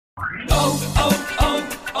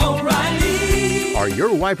O'Reilly. Are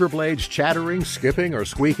your wiper blades chattering, skipping, or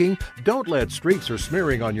squeaking? Don't let streaks or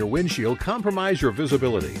smearing on your windshield compromise your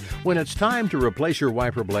visibility. When it's time to replace your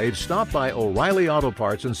wiper blades, stop by O'Reilly Auto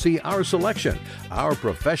Parts and see our selection. Our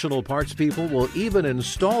professional parts people will even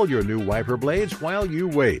install your new wiper blades while you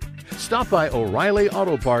wait. Stop by O'Reilly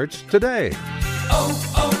Auto Parts today.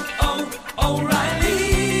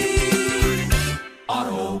 O'Reilly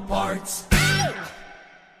Auto Parts.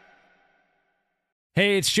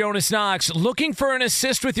 Hey, it's Jonas Knox. Looking for an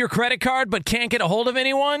assist with your credit card but can't get a hold of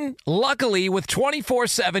anyone? Luckily, with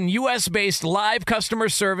 24/7 U.S.-based live customer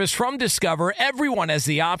service from Discover, everyone has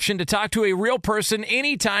the option to talk to a real person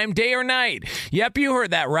anytime, day or night. Yep, you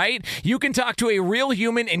heard that right. You can talk to a real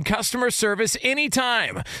human in customer service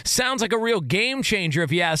anytime. Sounds like a real game changer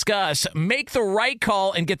if you ask us. Make the right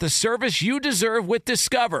call and get the service you deserve with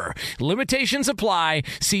Discover. Limitations apply.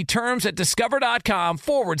 See terms at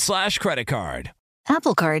discover.com/credit card.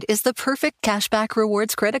 Apple Card is the perfect cashback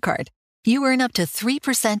rewards credit card. You earn up to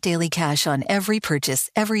 3% daily cash on every purchase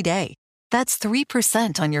every day. That's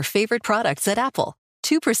 3% on your favorite products at Apple,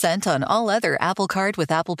 2% on all other Apple Card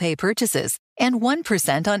with Apple Pay purchases, and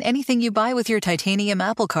 1% on anything you buy with your titanium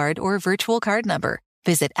Apple Card or virtual card number.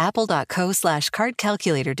 Visit apple.co/card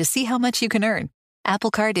calculator to see how much you can earn.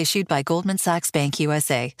 Apple Card issued by Goldman Sachs Bank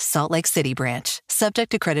USA, Salt Lake City branch.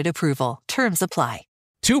 Subject to credit approval. Terms apply.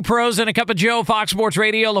 Two pros and a cup of Joe, Fox Sports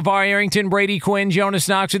Radio. LaVar Arrington, Brady Quinn, Jonas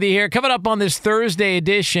Knox with you here. Coming up on this Thursday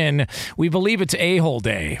edition, we believe it's A-hole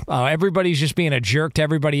day. Everybody's just being a jerk to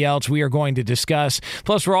everybody else. We are going to discuss.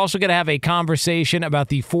 Plus, we're also going to have a conversation about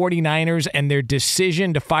the 49ers and their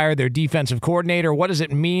decision to fire their defensive coordinator. What does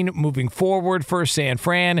it mean moving forward for San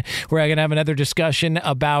Fran? We're going to have another discussion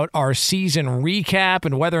about our season recap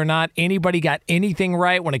and whether or not anybody got anything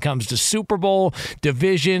right when it comes to Super Bowl,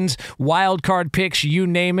 divisions, wild card picks,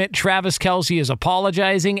 you name it. Travis Kelce is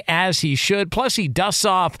apologizing, as he should. Plus, he dusts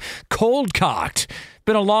off cold-cocked.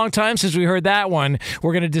 Been a long time since we heard that one.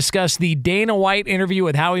 We're going to discuss the Dana White interview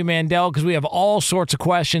with Howie Mandel because we have all sorts of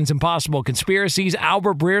questions and possible conspiracies.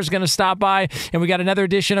 Albert Breer's going to stop by, and we got another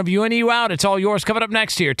edition of You In, You Out. It's all yours coming up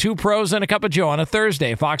next here. Two pros and a cup of Joe on a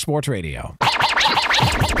Thursday, Fox Sports Radio. Now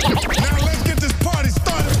let's get this party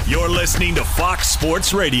started. You're listening to Fox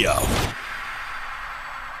Sports Radio.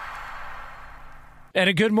 And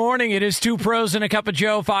a good morning. It is Two Pros and a Cup of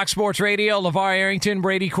Joe, Fox Sports Radio. LaVar Arrington,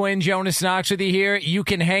 Brady Quinn, Jonas Knox with you here. You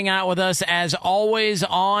can hang out with us, as always,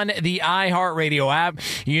 on the iHeartRadio app.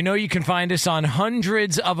 You know you can find us on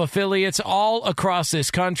hundreds of affiliates all across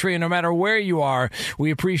this country. And no matter where you are, we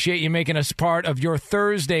appreciate you making us part of your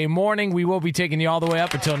Thursday morning. We will be taking you all the way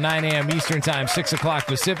up until 9 a.m. Eastern Time, 6 o'clock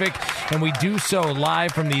Pacific. And we do so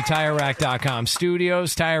live from the TireRack.com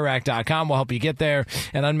studios. TireRack.com will help you get there.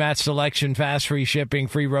 An unmatched selection, fast, free shipping,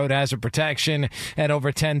 free road hazard protection, and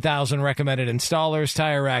over 10,000 recommended installers.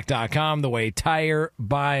 TireRack.com, the way tire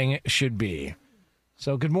buying should be.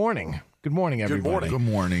 So good morning. Good morning, everybody. Good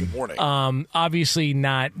morning. Obviously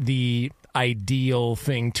not the ideal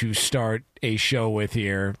thing to start a show with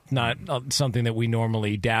here. Not something that we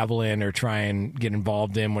normally dabble in or try and get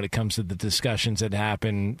involved in when it comes to the discussions that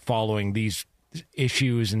happen following these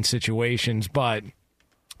issues and situations, but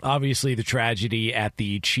obviously, the tragedy at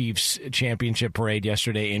the Chiefs championship parade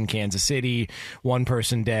yesterday in Kansas City. One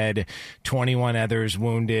person dead, 21 others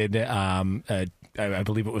wounded. I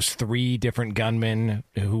believe it was 3 different gunmen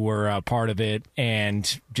who were part of it.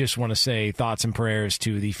 And just want to say thoughts and prayers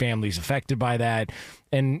to the families affected by that.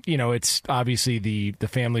 And, you know, it's obviously the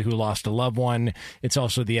family who lost a loved one. It's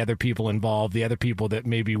also the other people involved, the other people that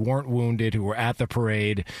maybe weren't wounded, who were at the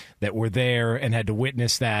parade, that were there and had to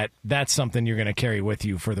witness that. That's something you're going to carry with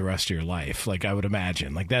you for the rest of your life, like I would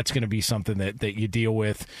imagine. Like that's going to be something that you deal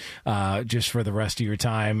with just for the rest of your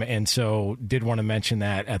time. And so did want to mention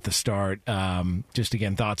that at the start. Just,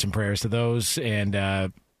 again, thoughts and prayers to those.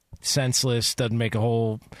 And senseless, doesn't make a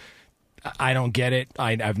whole... I don't get it.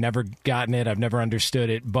 I've never gotten it. I've never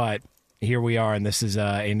understood it. But here we are, and this is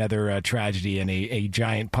another tragedy and a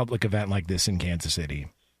giant public event like this in Kansas City.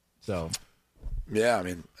 So, yeah, I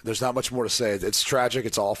mean, there's not much more to say. It's tragic.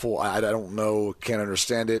 It's awful. I don't know. Can't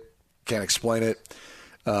understand it. Can't explain it.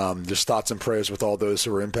 Just thoughts and prayers with all those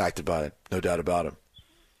who were impacted by it. No doubt about it.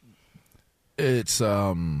 It's,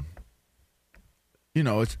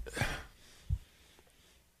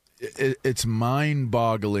 it's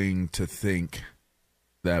mind-boggling to think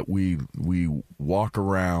that we walk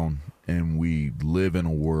around and we live in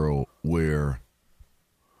a world where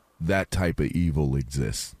that type of evil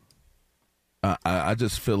exists. I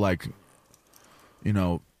just feel like,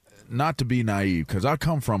 not to be naive, because I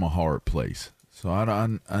come from a hard place, so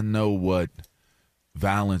I know what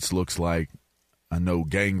violence looks like. I know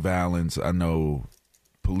gang violence. I know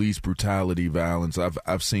police brutality violence.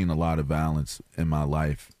 I've seen a lot of violence in my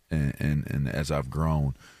life and as I've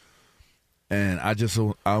grown. And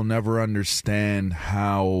I'll never understand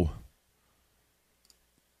how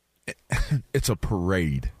it's a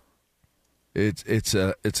parade. It's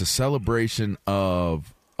a celebration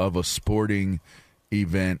of a sporting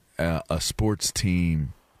event, a sports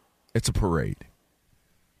team. It's a parade.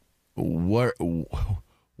 Why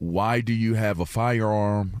do you have a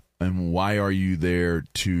firearm, and why are you there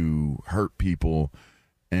to hurt people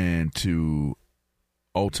and to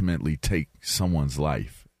ultimately take someone's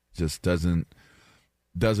life? Just doesn't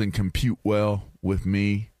compute well with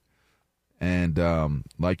me. And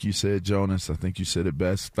like you said, Jonas, I think you said it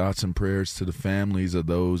best. Thoughts and prayers to the families of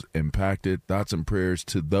those impacted. Thoughts and prayers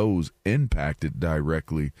to those impacted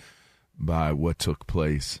directly by what took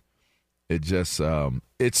place. It just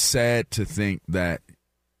it's sad to think that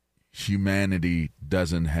humanity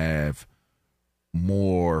doesn't have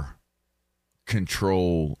more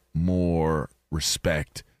control, more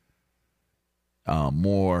respect,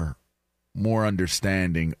 more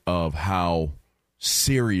understanding of how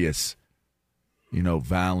serious,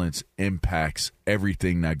 violence impacts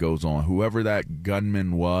everything that goes on. Whoever that gun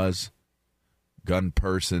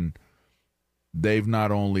person, they've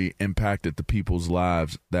not only impacted the people's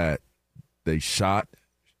lives that they shot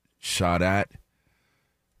at,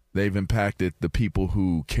 they've impacted the people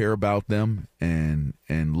who care about them and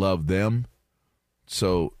love them.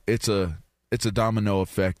 So it's a domino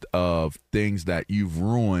effect of things that you've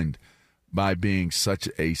ruined by being such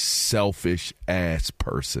a selfish ass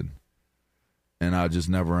person. And I just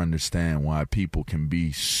never understand why people can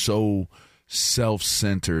be so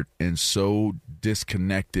self-centered and so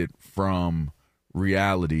disconnected from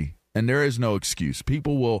reality. And there is no excuse.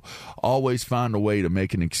 People will always find a way to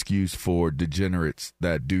make an excuse for degenerates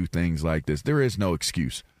that do things like this. There is no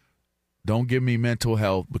excuse. Don't give me mental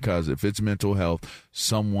health, because if it's mental health,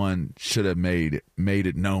 someone should have made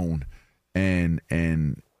it known and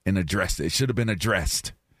addressed it. It should have been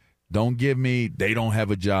addressed. Don't give me they don't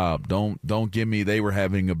have a job. Don't give me they were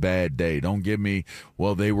having a bad day. Don't give me,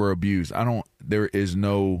 well, they were abused. There is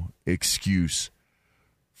no excuse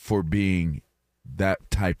for being that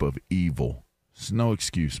type of evil. It's no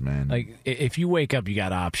excuse, man. Like, if you wake up, you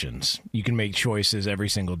got options. You can make choices every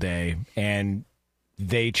single day, and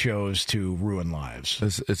they chose to ruin lives.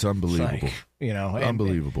 It's unbelievable. It's like,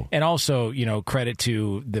 unbelievable. And also, credit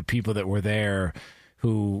to the people that were there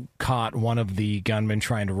who caught one of the gunmen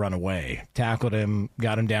trying to run away, tackled him,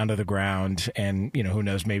 got him down to the ground, and, who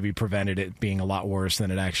knows, maybe prevented it being a lot worse than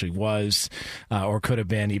it actually was, or could have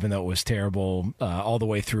been, even though it was terrible all the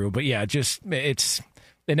way through. But yeah,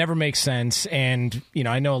 it never makes sense. And,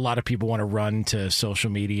 I know a lot of people want to run to social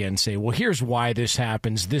media and say, well, here's why this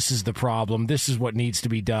happens. This is the problem. This is what needs to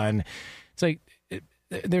be done. It's like,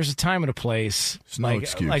 there's a time and a place. It's no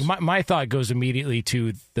excuse. Like my thought goes immediately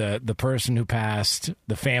to the person who passed,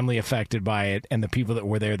 the family affected by it, and the people that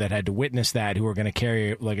were there that had to witness that, who are going to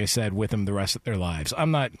carry, like I said, with them the rest of their lives.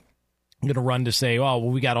 I'm not going to run to say, oh, well,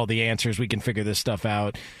 we got all the answers. We can figure this stuff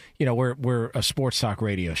out. We're a sports talk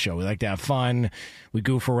radio show. We like to have fun. We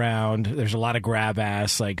goof around. There's a lot of grab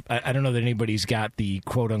ass. Like, I don't know that anybody's got the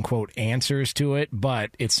quote unquote answers to it, but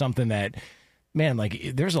it's something that, man,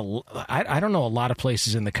 like, I don't know a lot of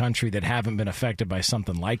places in the country that haven't been affected by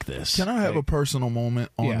something like this. Can I have a personal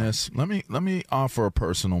moment on this? Let me offer a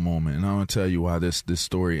personal moment, and I want to tell you why this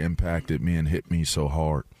story impacted me and hit me so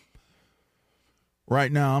hard.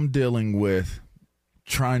 Right now, I'm dealing with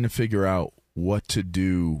trying to figure out what to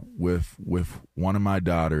do with one of my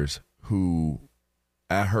daughters who,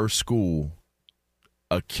 at her school,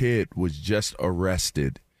 a kid was just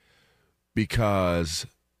arrested because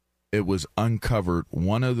it was uncovered.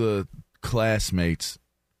 One of the classmates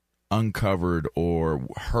uncovered or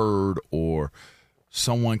heard, or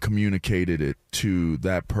someone communicated it to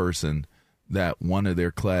that person, that one of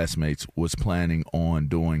their classmates was planning on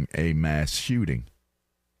doing a mass shooting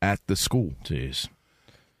at the school. Jeez.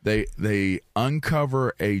 They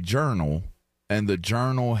uncover a journal, and the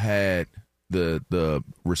journal had the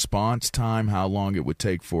response time, how long it would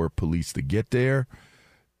take for police to get there.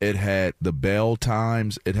 It had the bail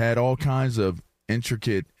times. It had all kinds of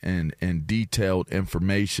intricate and detailed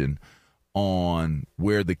information on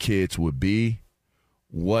where the kids would be,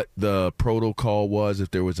 what the protocol was if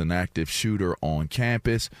there was an active shooter on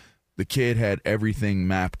campus. The kid had everything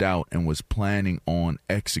mapped out and was planning on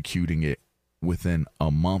executing it within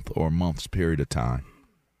a month or a month's period of time.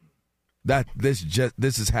 This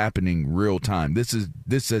is happening real time. This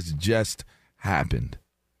has just happened.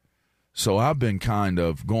 So I've been kind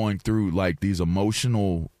of going through like these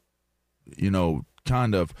emotional,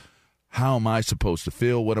 kind of how am I supposed to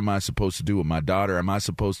feel? What am I supposed to do with my daughter? Am I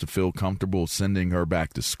supposed to feel comfortable sending her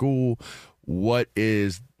back to school? What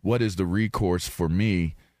is the recourse for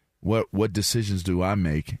me? What decisions do I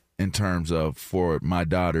make in terms of for my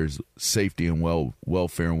daughter's safety and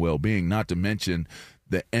welfare and well-being? Not to mention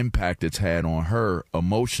the impact it's had on her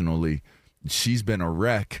emotionally. She's been a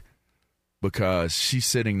wreck because she's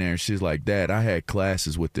sitting there and she's like, Dad, I had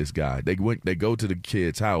classes with this guy. They go to the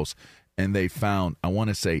kid's house and they found, I want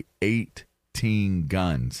to say 18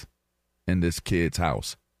 guns in this kid's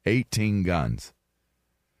house. 18 guns.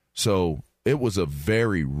 So it was a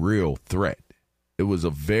very real threat. It was a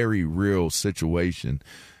very real situation.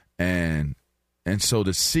 And so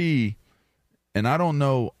to see, and I don't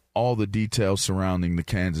know all the details surrounding the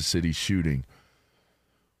Kansas City shooting,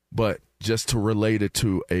 but just to relate it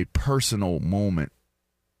to a personal moment,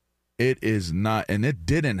 it is not, and it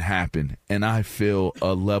didn't happen, and I feel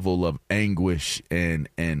a level of anguish and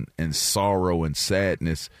sorrow and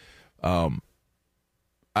sadness. This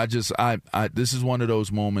is one of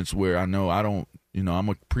those moments where I know I don't, I'm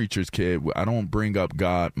a preacher's kid. I don't bring up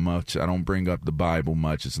God much. I don't bring up the Bible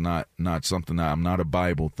much. It's not something that I'm not a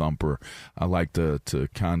Bible thumper. I like to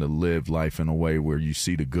kind of live life in a way where you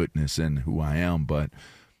see the goodness in who I am, but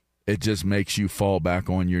it just makes you fall back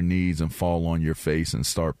on your knees and fall on your face and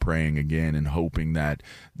start praying again and hoping that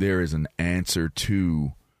there is an answer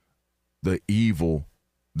to the evil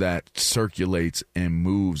that circulates and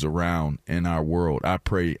moves around in our world. I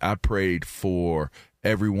prayed for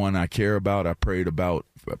everyone I care about. I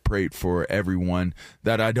prayed for everyone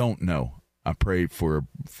that I don't know. I prayed for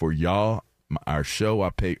y'all, our show.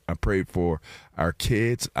 I prayed for our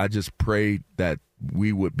kids. I just prayed that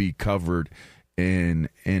we would be covered in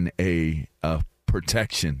a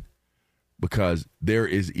protection, because there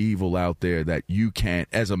is evil out there that you can't,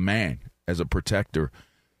 as a man, as a protector,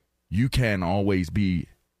 you can't always be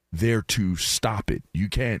there to stop it. You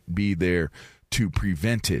can't be there to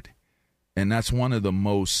prevent it. And that's one of the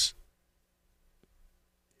most,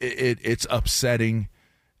 it's upsetting,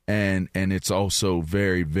 and it's also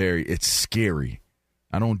very, very, it's scary.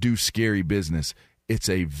 I don't do scary business. It's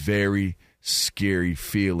a very scary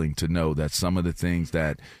feeling to know that some of the things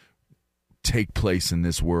that take place in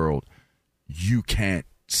this world, you can't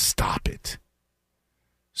stop it.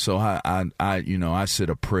 So I said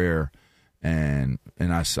a prayer, and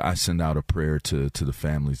I send out a prayer to the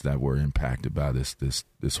families that were impacted by this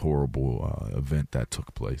horrible event that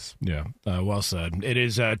took place. Yeah, well said. It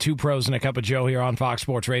is Two Pros and a Cup of Joe here on Fox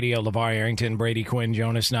Sports Radio. LaVar Arrington, Brady Quinn,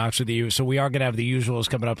 Jonas Knox with you. So we are going to have the usuals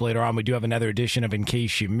coming up later on. We do have another edition of In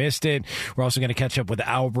Case You Missed It. We're also going to catch up with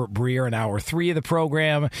Albert Breer in hour 3 of the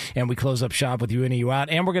program, and we close up shop with You In and You Out.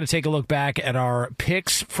 And we're going to take a look back at our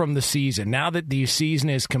picks from the season. Now that the season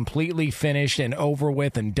is completely finished and over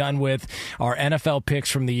with and done with, our NFL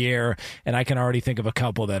picks from the year, and I can already think of a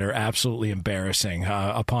couple that are absolutely embarrassing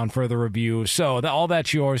upon further review. So all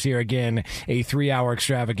that's yours here again, a 3-hour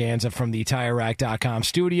extravaganza from the TireRack.com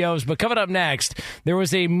studios. But coming up next, there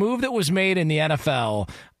was a move that was made in the NFL,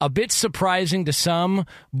 a bit surprising to some,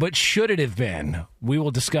 but should it have been? We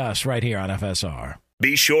will discuss right here on FSR.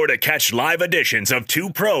 Be sure to catch live editions of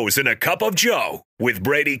Two Pros and a Cup of Joe with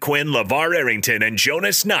Brady Quinn, LaVar Arrington, and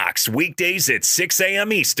Jonas Knox weekdays at 6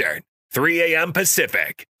 a.m. Eastern, 3 a.m.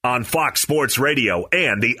 Pacific on Fox Sports Radio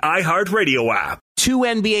and the iHeartRadio app. 2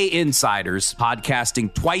 NBA insiders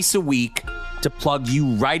podcasting twice a week to plug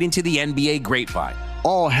you right into the NBA grapevine.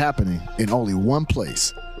 All happening in only one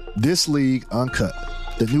place. This League Uncut,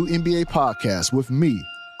 the new NBA podcast with me,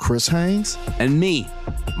 Chris Haynes, and me,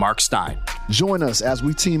 Mark Stein. Join us as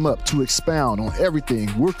we team up to expound on everything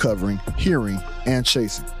we're covering, hearing, and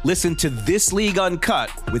chasing. Listen to This League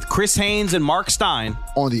Uncut with Chris Haynes and Mark Stein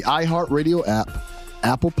on the iHeartRadio app,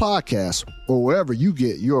 Apple Podcasts, or wherever you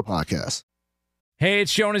get your podcasts. Hey,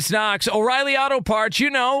 it's Jonas Knox. O'Reilly Auto Parts,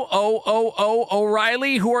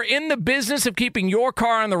 O'Reilly, who are in the business of keeping your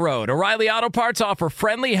car on the road. O'Reilly Auto Parts offer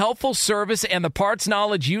friendly, helpful service and the parts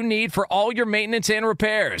knowledge you need for all your maintenance and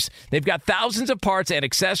repairs. They've got thousands of parts and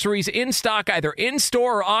accessories in stock, either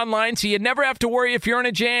in-store or online, so you never have to worry if you're in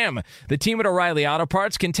a jam. The team at O'Reilly Auto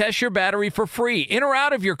Parts can test your battery for free, in or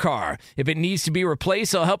out of your car. If it needs to be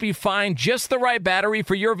replaced, they'll help you find just the right battery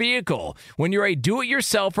for your vehicle. When you're a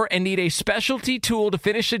do-it-yourselfer and need a specialty tool tool to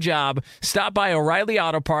finish the job, stop by O'Reilly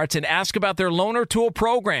Auto Parts and ask about their loaner tool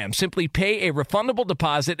program. Simply pay a refundable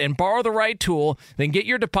deposit and borrow the right tool, then get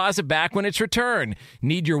your deposit back when it's returned.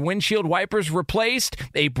 Need your windshield wipers replaced,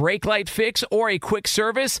 a brake light fix, or a quick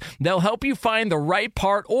service? They'll help you find the right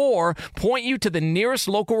part or point you to the nearest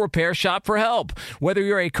local repair shop for help. Whether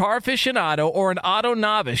you're a car aficionado or an auto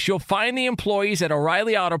novice, you'll find the employees at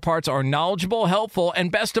O'Reilly Auto Parts are knowledgeable, helpful,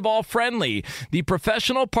 and best of all, friendly. The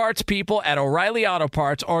professional parts people at O'Reilly Auto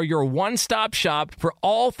Parts are your one-stop shop for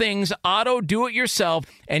all things auto do-it-yourself,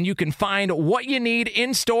 and you can find what you need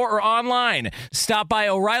in-store or online. Stop by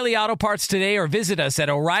O'Reilly Auto Parts today or visit us at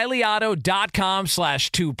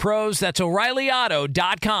O'ReillyAuto.com/2pros. That's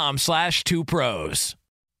O'ReillyAuto.com/2pros.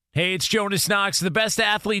 Hey, it's Jonas Knox. The best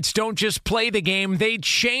athletes don't just play the game, they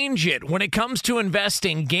change it. When it comes to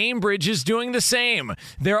investing, GameBridge is doing the same.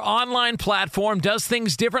 Their online platform does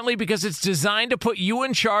things differently because it's designed to put you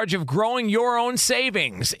in charge of growing your own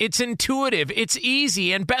savings. It's intuitive, it's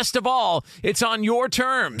easy, and best of all, it's on your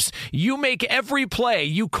terms. You make every play,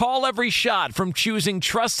 you call every shot, from choosing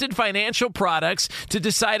trusted financial products to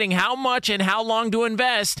deciding how much and how long to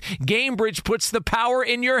invest. GameBridge puts the power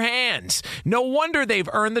in your hands. No wonder they've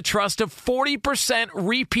earned the trust of 40%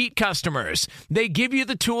 repeat customers. They give you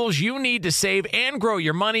the tools you need to save and grow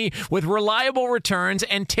your money with reliable returns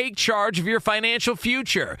and take charge of your financial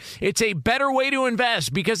future. It's a better way to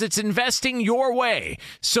invest because it's investing your way.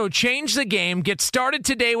 So change the game. Get started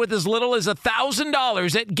today with as little as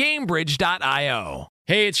 $1,000 at GameBridge.io.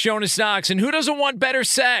 Hey, it's Jonas Knox, and who doesn't want better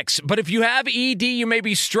sex? But if you have ED, you may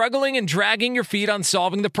be struggling and dragging your feet on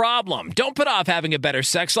solving the problem. Don't put off having a better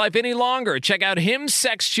sex life any longer. Check out Hims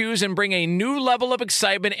Sex Chews and bring a new level of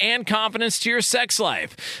excitement and confidence to your sex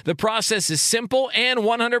life. The process is simple and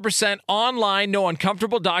 100% online, no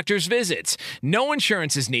uncomfortable doctor's visits. No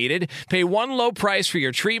insurance is needed. Pay one low price for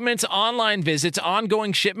your treatments, online visits,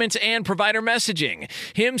 ongoing shipments, and provider messaging.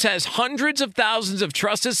 Hims has hundreds of thousands of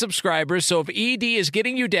trusted subscribers, so if ED is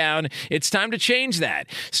getting you down, it's time to change that.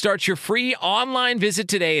 Start your free online visit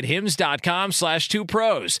today at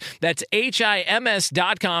hims.com/2pros. That's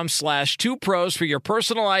HIMS.com/2pros for your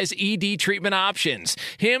personalized ED treatment options.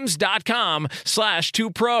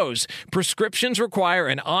 hims.com/2pros. Prescriptions require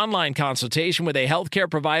an online consultation with a healthcare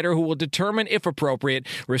provider who will determine if appropriate.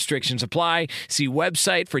 Restrictions apply. See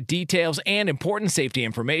website for details and important safety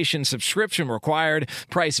information. Subscription required.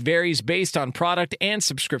 Price varies based on product and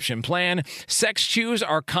subscription plan. Sex Chews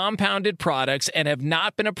are compounded products and have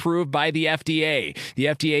not been approved by the FDA. The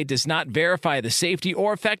FDA does not verify the safety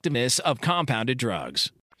or effectiveness of compounded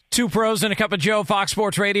drugs. Two pros and a cup of Joe, Fox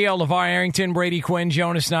Sports Radio. LaVar Arrington, Brady Quinn,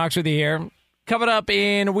 Jonas Knox with you here. Coming up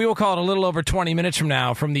in, we will call it a little over 20 minutes from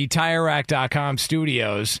now, from the TireRack.com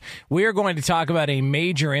studios, we are going to talk about a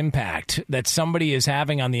major impact that somebody is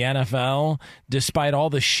having on the NFL despite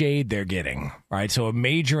all the shade they're getting. All right, so a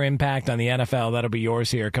major impact on the NFL. That'll be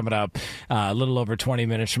yours here coming up a little over 20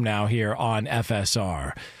 minutes from now here on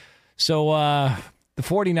FSR. So the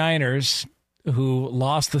 49ers, who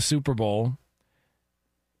lost the Super Bowl,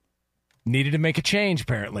 needed to make a change,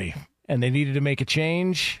 apparently. And they needed to make a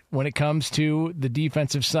change when it comes to the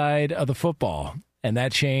defensive side of the football. And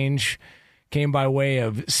that change came by way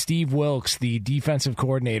of Steve Wilks, the defensive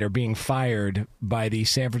coordinator, being fired by the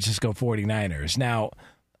San Francisco 49ers. Now,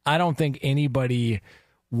 I don't think anybody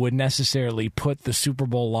would necessarily put the Super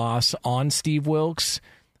Bowl loss on Steve Wilks.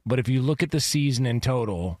 But if you look at the season in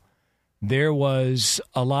total, there was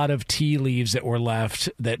a lot of tea leaves that were left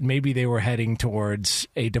that maybe they were heading towards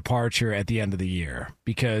a departure at the end of the year,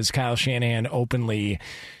 because Kyle Shanahan openly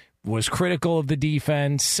was critical of the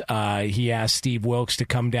defense. He asked Steve Wilks to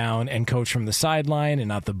come down and coach from the sideline and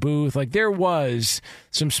not the booth. Like, there was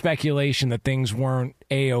some speculation that things weren't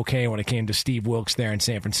A-okay when it came to Steve Wilks there in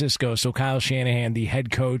San Francisco. So Kyle Shanahan, the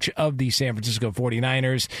head coach of the San Francisco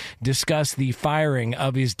 49ers, discussed the firing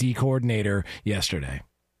of his D coordinator yesterday.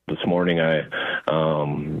 This morning, I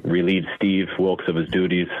relieved Steve Wilks of his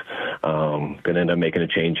duties. Going to end up making a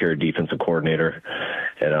change here, defensive coordinator.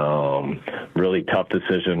 And really tough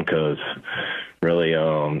decision, because really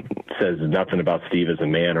says nothing about Steve as a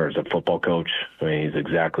man or as a football coach. I mean, he's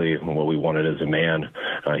exactly what we wanted as a man.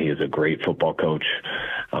 He is a great football coach.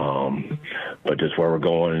 But just where we're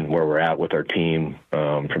going, where we're at with our team,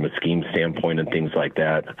 from a scheme standpoint and things like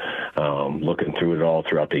that, looking through it all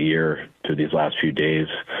throughout the year, through these last few days,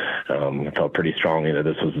 I felt pretty strongly that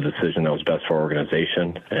this was a decision that was best for our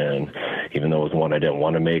organization. And even though it was one I didn't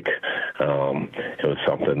want to make, it was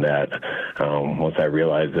something that once I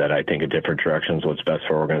realized that I think in different directions what's best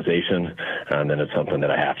for our organization, and then it's something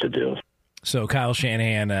that I have to do. So Kyle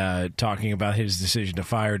Shanahan talking about his decision to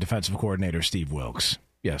fire defensive coordinator Steve Wilks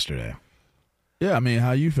yesterday. Yeah, I mean,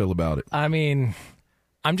 how you feel about it? I mean,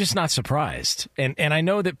 I'm just not surprised. And I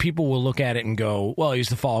know that people will look at it and go, well, he's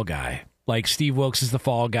the fall guy. Like, Steve Wilks is the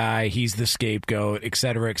fall guy. He's the scapegoat, et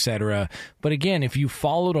cetera, et cetera. But again, if you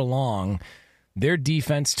followed along, their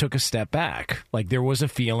defense took a step back. Like, there was a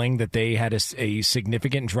feeling that they had a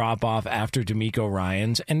significant drop-off after DeMeco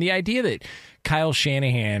Ryans. And the idea that Kyle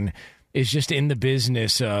Shanahan is just in the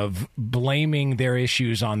business of blaming their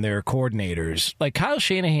issues on their coordinators. Like, Kyle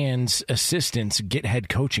Shanahan's assistants get head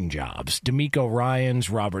coaching jobs. DeMeco Ryans,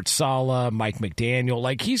 Robert Saleh, Mike McDaniel.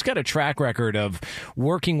 Like, he's got a track record of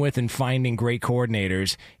working with and finding great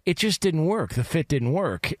coordinators. It just didn't work. The fit didn't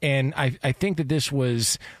work. And I think that this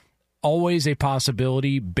was always a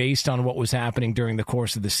possibility based on what was happening during the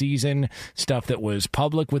course of the season, stuff that was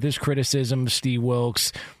public with his criticism, Steve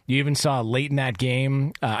Wilks. You even saw late in that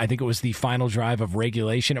game, I think it was the final drive of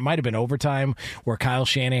regulation. It might have been overtime, where Kyle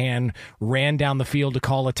Shanahan ran down the field to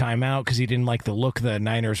call a timeout because he didn't like the look the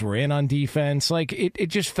Niners were in on defense. Like, it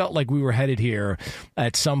just felt like we were headed here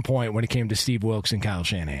at some point when it came to Steve Wilks and Kyle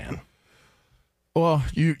Shanahan. Well,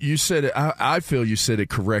 you said it. I feel you said it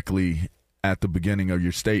correctly at the beginning of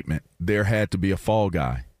your statement. There had to be a fall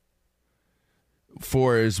guy.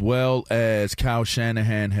 For as well as Kyle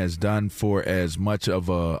Shanahan has done, for as much of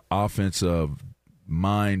a offensive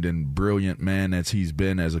mind and brilliant man as he's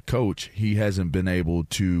been as a coach, he hasn't been able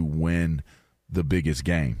to win the biggest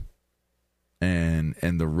game. And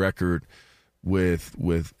the record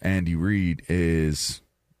with Andy Reid is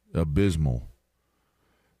abysmal.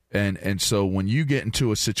 And so when you get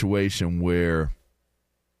into a situation where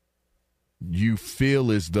you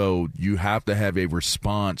feel as though you have to have a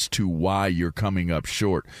response to why you're coming up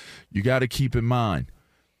short, you got to keep in mind,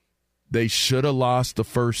 they should have lost the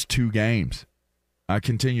first 2 games. I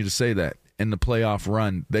continue to say that. In the playoff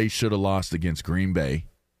run, they should have lost against Green Bay.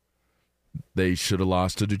 They should have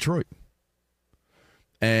lost to Detroit.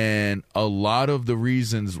 And a lot of the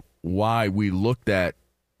reasons why we looked at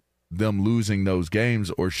them losing those games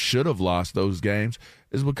or should have lost those games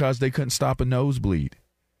is because they couldn't stop a nosebleed.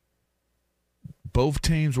 Both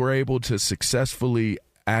teams were able to successfully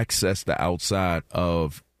access the outside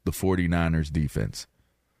of the 49ers defense.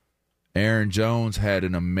 Aaron Jones had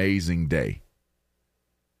an amazing day.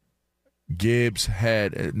 Gibbs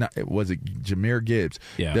had, was it Jahmyr Gibbs?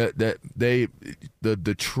 Yeah. The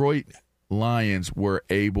Detroit Lions were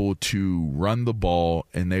able to run the ball,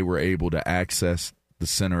 and they were able to access the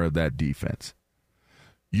center of that defense.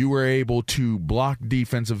 You were able to block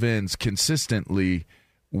defensive ends consistently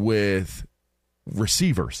with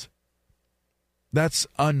receivers. That's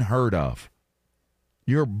unheard of.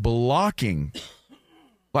 You're blocking.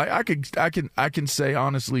 Like, I can say,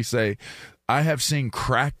 honestly say, I have seen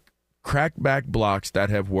crackback blocks that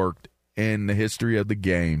have worked in the history of the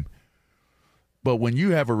game. But when you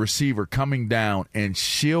have a receiver coming down and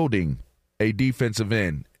shielding a defensive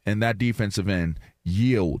end, and that defensive end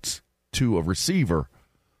yields to a receiver,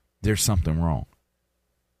 there's something wrong.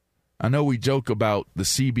 I know we joke about the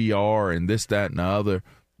CBR and this, that, and the other.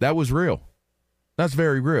 That was real. That's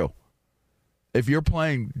very real. If you're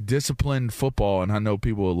playing disciplined football, and I know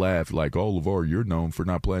people will laugh like, oh, LaVar, you're known for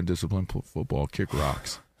not playing disciplined football. Kick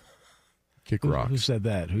rocks. Kick rocks. Who said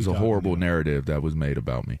that? It was a horrible narrative that was made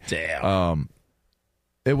about me. Damn.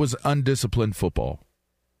 It was undisciplined football.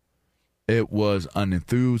 It was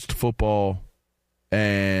unenthused football.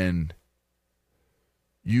 And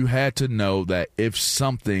you had to know that if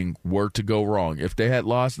something were to go wrong, if they had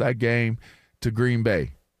lost that game to Green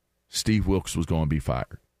Bay, Steve Wilks was going to be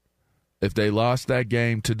fired. If they lost that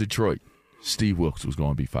game to Detroit, Steve Wilks was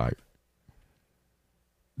going to be fired.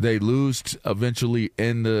 They lose eventually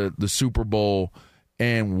in the Super Bowl,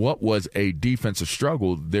 and what was a defensive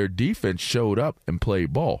struggle, their defense showed up and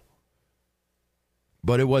played ball.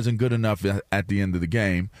 But it wasn't good enough at the end of the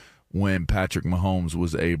game when Patrick Mahomes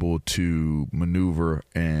was able to maneuver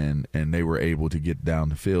and they were able to get down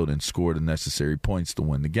the field and score the necessary points to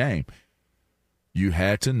win the game. You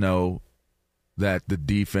had to know that the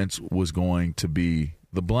defense was going to be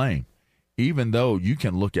the blame, even though you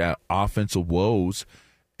can look at offensive woes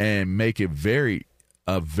and make it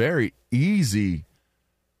a very easy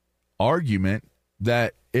argument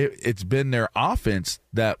that it's been their offense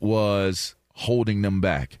that was holding them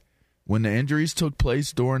back. When the injuries took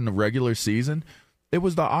place during the regular season, it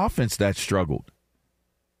was the offense that struggled.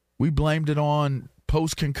 We blamed it on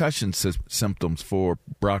post-concussion symptoms for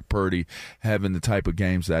Brock Purdy having the type of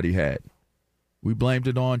games that he had. We blamed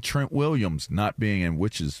it on Trent Williams not being in,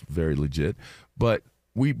 which is very legit, but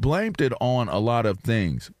we blamed it on a lot of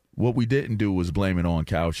things. What we didn't do was blame it on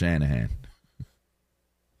Kyle Shanahan.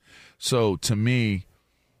 So, to me,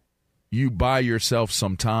 you buy yourself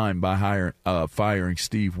some time by firing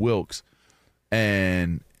Steve Wilks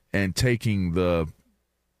and taking the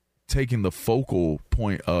focal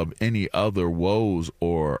point of any other woes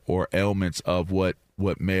or ailments of what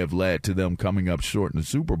may have led to them coming up short in the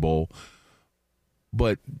Super Bowl.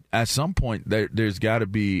 But at some point, there's got to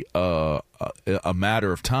be a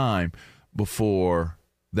matter of time before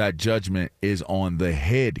that judgment is on the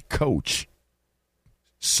head coach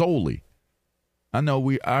solely.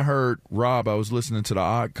 I heard Rob, I was listening to The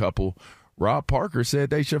Odd Couple. Rob Parker said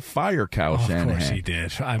they should fire Kyle Shanahan. Of course he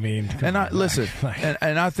did. I mean, and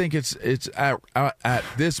I think it's at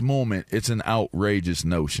this moment it's an outrageous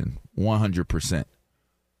notion, 100%.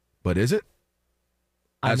 But is it?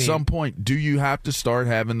 At some point, do you have to start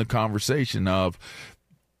having the conversation of,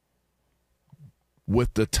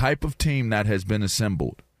 with the type of team that has been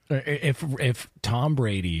assembled? If Tom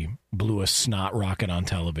Brady blew a snot rocket on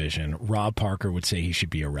television, Rob Parker would say he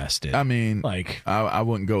should be arrested. I mean, like I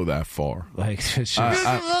wouldn't go that far. Like, it's just,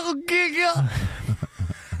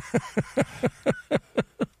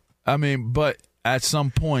 I mean, but at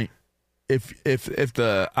some point, if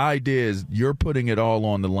the idea is you're putting it all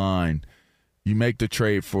on the line, you make the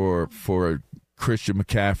trade for Christian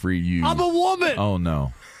McCaffrey. I'm a woman. Oh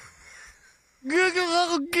no.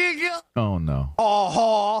 Oh no.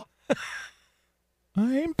 Oh.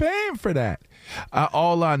 I ain't paying for that.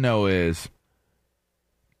 All I know is,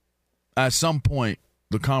 at some point,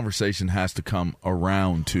 the conversation has to come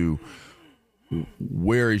around to,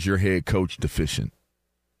 where is your head coach deficient?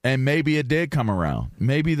 And maybe it did come around.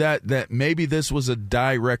 Maybe maybe this was a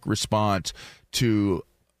direct response to,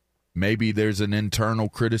 maybe there's an internal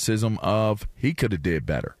criticism of he could have did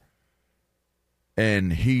better.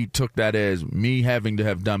 And he took that as me having to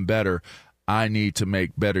have done better. I need to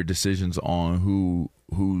make better decisions on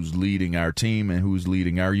who's leading our team and who's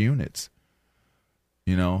leading our units.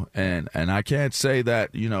 And I can't say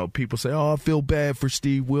that, people say, oh, I feel bad for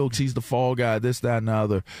Steve Wilks. He's the fall guy, this, that, and the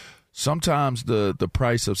other. Sometimes the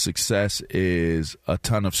price of success is a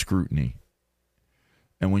ton of scrutiny.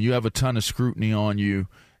 And when you have a ton of scrutiny on you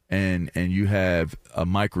and you have a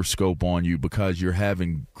microscope on you because you're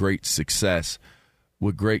having great success,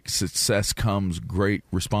 with great success comes great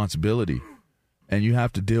responsibility. And you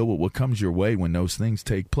have to deal with what comes your way when those things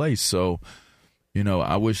take place. So,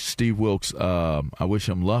 I wish Steve Wilks, I wish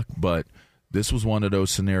him luck, but this was one of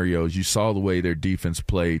those scenarios. You saw the way their defense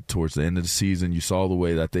played towards the end of the season. You saw the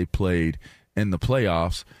way that they played in the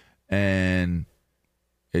playoffs. And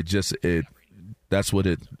that's what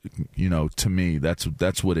it, to me,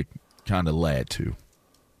 that's what it kind of led to.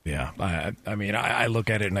 Yeah, I mean, I look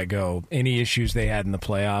at it and I go, any issues they had in the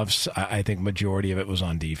playoffs, I think majority of it was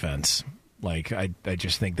on defense. Like, I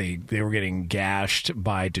just think they were getting gashed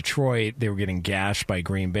by Detroit. They were getting gashed by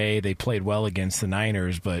Green Bay. They played well against the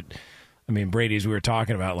Niners, but, I mean, Brady, as we were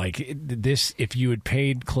talking about, like, this, if you had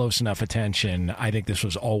paid close enough attention, I think this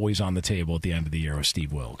was always on the table at the end of the year with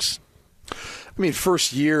Steve Wilks. I mean,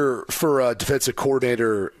 first year for a defensive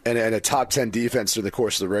coordinator and a top 10 defense during the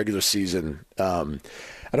course of the regular season.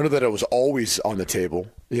 I don't know that it was always on the table.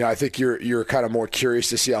 I think you're kind of more curious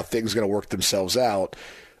to see how things are going to work themselves out.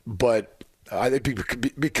 But I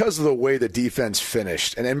think because of the way the defense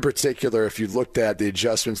finished, and in particular, if you looked at the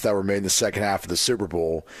adjustments that were made in the second half of the Super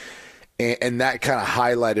Bowl, and that kind of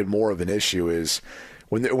highlighted more of an issue is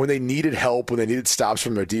when they needed help, when they needed stops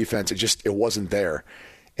from their defense, it wasn't there.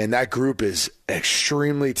 And that group is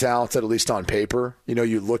extremely talented, at least on paper.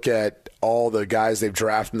 You look at all the guys they've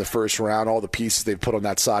drafted in the first round, all the pieces they've put on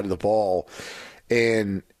that side of the ball,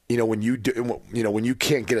 and when you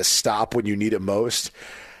can't get a stop when you need it most,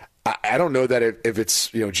 I don't know that if it's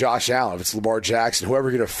Josh Allen, if it's Lamar Jackson,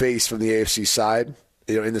 whoever you're going to face from the AFC side,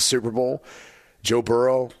 in the Super Bowl, Joe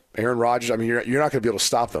Burrow, Aaron Rodgers. I mean, you're not going to be able to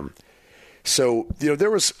stop them. So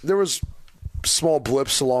there was small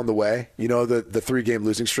blips along the way, the 3-game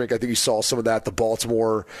losing streak. I think you saw some of that, the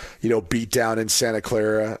Baltimore, beat down in Santa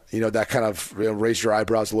Clara, that kind of raised your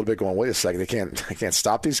eyebrows a little bit going, wait a second, they can't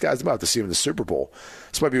stop these guys. I'm about to see them in the Super Bowl.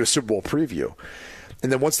 This might be a Super Bowl preview.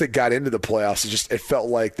 And then once they got into the playoffs, it felt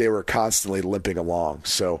like they were constantly limping along.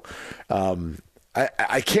 So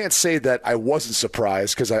I can't say that I wasn't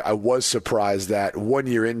surprised, because I was surprised that 1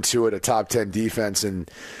 year into it, a top 10 defense, and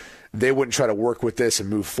they wouldn't try to work with this and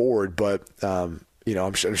move forward. But, I'm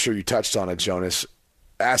sure you touched on it, Jonas,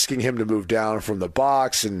 asking him to move down from the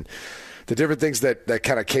box and the different things that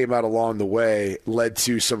kind of came out along the way led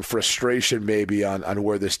to some frustration maybe on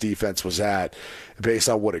where this defense was at based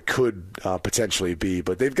on what it could potentially be.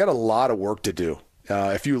 But they've got a lot of work to do.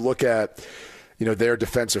 If you look at, their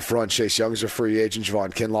defensive front. Chase Young's a free agent.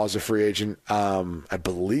 Javon Kinlaw's a free agent. I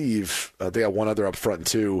believe they got one other up front,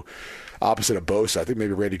 too, opposite of Bosa. I think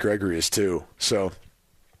maybe Randy Gregory is, too. So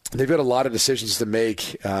they've got a lot of decisions to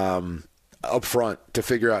make up front to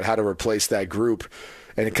figure out how to replace that group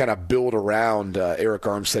and kind of build around Eric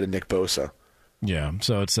Armstead and Nick Bosa. Yeah,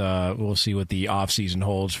 so it's we'll see what the offseason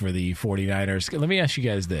holds for the 49ers. Let me ask you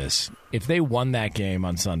guys this. If they won that game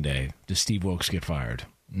on Sunday, does Steve Wilkes get fired?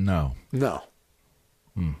 No.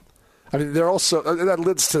 I mean, they're also that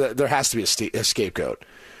leads to that there has to be a scapegoat,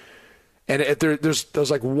 and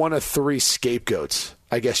there's like one of three scapegoats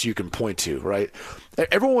I guess you can point to, right?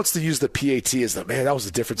 Everyone wants to use the PAT as that was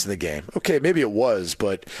the difference in the game. Okay, maybe it was,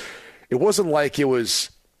 but it wasn't like it was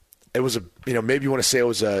a maybe you want to say it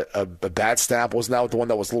was a bad snap. Wasn't that the one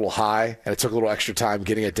that was a little high and it took a little extra time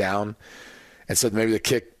getting it down, and so maybe the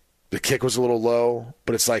kick was a little low,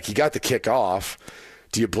 but it's like you got the kick off.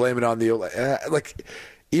 Do you blame it on the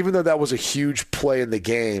even though that was a huge play in the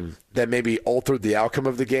game that maybe altered the outcome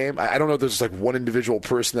of the game? I don't know if there's like one individual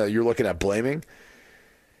person that you're looking at blaming.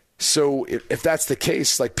 So if that's the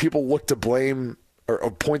case, like people look to blame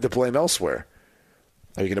or point the blame elsewhere.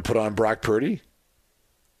 Are you going to put on Brock Purdy?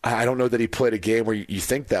 I don't know that he played a game where you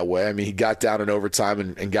think that way. I mean, he got down in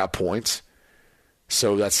overtime and got points.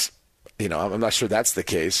 So that's, I'm not sure that's the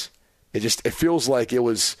case. It feels like it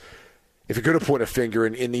was, if you're going to point a finger,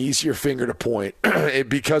 and an easier finger to point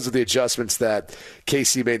because of the adjustments that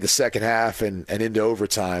KC made the second half and into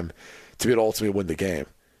overtime to be able to ultimately win the game.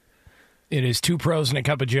 It is Two Pros and a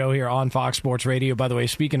Cup of Joe here on Fox Sports Radio. By the way,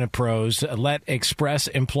 speaking of pros, let Express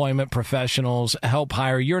Employment Professionals help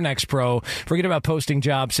hire your next pro. Forget about posting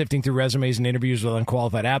jobs, sifting through resumes and interviews with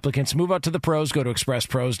unqualified applicants. Move out to the pros. Go to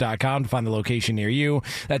expresspros.com to find the location near you.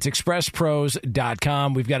 That's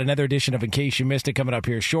expresspros.com. We've got another edition of In Case You Missed It coming up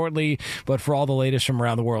here shortly. But for all the latest from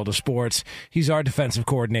around the world of sports, he's our defensive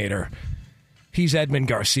coordinator. He's Edmund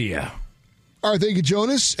Garcia. All right, thank you,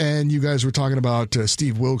 Jonas. And you guys were talking about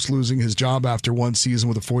Steve Wilkes losing his job after one season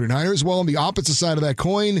with the 49ers. Well, on the opposite side of that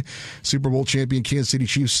coin, Super Bowl champion Kansas City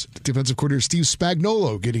Chiefs defensive coordinator Steve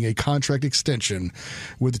Spagnuolo getting a contract extension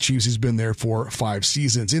with the Chiefs. He's been there for 5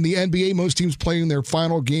 seasons. In the NBA, most teams playing their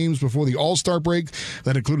final games before the All-Star break.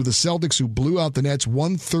 That included the Celtics, who blew out the Nets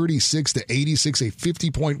 136-86, a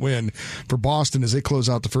 50-point win for Boston as they close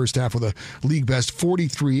out the first half with a league-best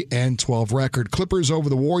 43-12 record. Clippers over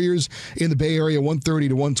the Warriors in the Bay Area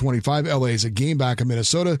 130-125. LA is a game back in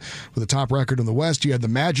Minnesota with a top record in the West. You had the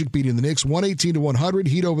Magic beating the Knicks 118-100.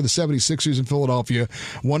 Heat over the 76ers in Philadelphia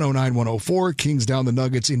 109-104. Kings down the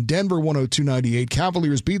Nuggets in Denver 102-98.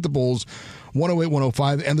 Cavaliers beat the Bulls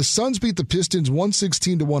 108-105, and the Suns beat the Pistons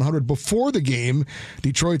 116-100. Before the game,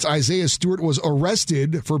 Detroit's Isaiah Stewart was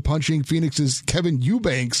arrested for punching Phoenix's Kevin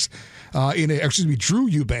Eubanks Drew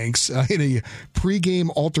Eubanks in a pregame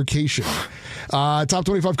altercation. Top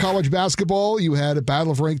 25 college basketball, you had a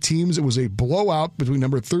battle of ranked teams. It was a blowout between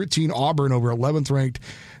number 13 Auburn over 11th ranked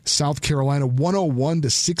South Carolina,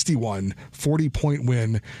 101-61, 40-point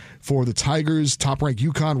win for the Tigers. Top-ranked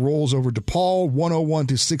UConn rolls over DePaul,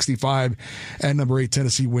 101-65, and number 8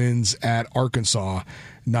 Tennessee wins at Arkansas,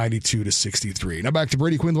 92-63. Now back to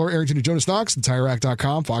Brady Quinn, LaVar Arrington, and Jonas Knox, the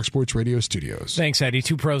TireRack.com, Fox Sports Radio studios. Thanks, Eddie.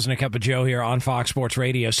 Two Pros and a Cup of Joe here on Fox Sports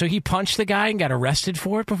Radio. So he punched the guy and got arrested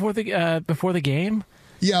for it before the game?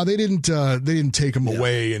 Yeah, they didn't take him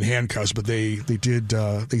away in handcuffs, but they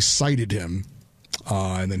cited him,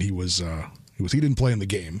 and then he didn't play in the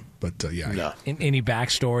game. But no. Any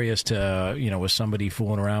backstory as to was somebody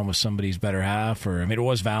fooling around with somebody's better half, or it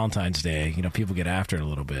was Valentine's Day. People get after it a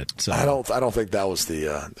little bit. So I don't think that was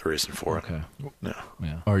the reason for it. Okay. No.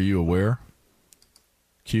 Yeah. Are you aware,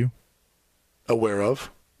 Q? Aware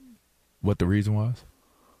of what the reason was?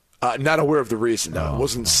 Not aware of the reason. No, it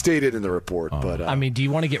wasn't stated in the report. But do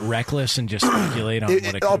you want to get reckless and just speculate on what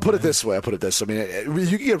it could I'll put it this way. I mean,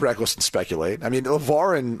 you can get reckless and speculate. I mean,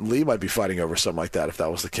 LaVar and Lee might be fighting over something like that if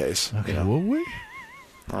that was the case. Okay. Will we?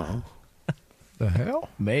 Oh, the hell?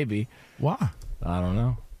 Maybe. Why? I don't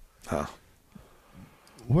know. Huh?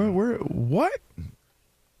 What?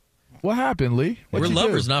 What happened, Lee? We're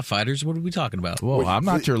lovers, not fighters. What are we talking about? Well, I'm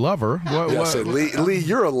not your lover. Lee,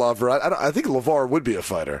 you're a lover. I think LaVar would be a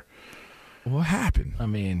fighter. What happened? I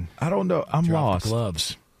mean, I don't know. I'm lost. The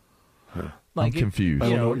gloves. Huh. I'm confused. I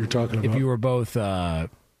don't know what you're talking about. If you were both had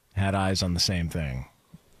eyes on the same thing,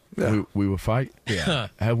 we would fight. Yeah.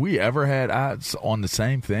 Have we ever had eyes on the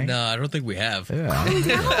same thing? No, I don't think we have.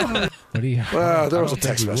 Yeah. What do you? Well, there was a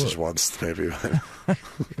text message once, maybe.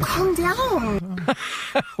 Calm down.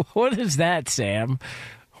 What is that, Sam?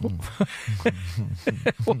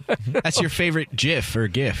 That's your favorite GIF or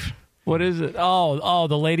GIF. What is it? Oh,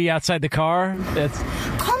 the lady outside the car.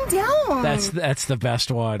 Calm down. That's the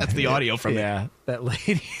best one. That's the audio from it. That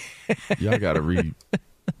lady. Y'all got to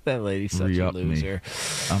that lady's such a loser. Me.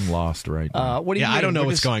 I'm lost right now. What do you mean? I don't know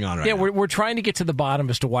what's going on right now. Yeah, we're trying to get to the bottom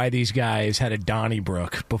as to why these guys had a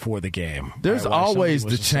Donnybrook before the game. There's always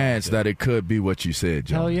the chance that it could be what you said,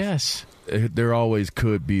 Jonas. Oh, yes. There always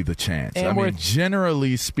could be the chance. And I mean,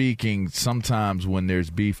 generally speaking, sometimes when there's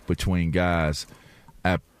beef between guys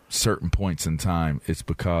at certain points in time, it's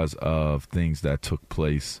because of things that took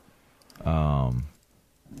place. Well,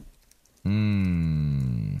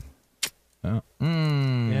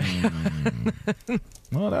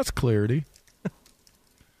 that's clarity.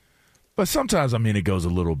 But sometimes, I mean, it goes a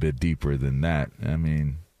little bit deeper than that. I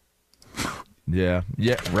mean, yeah,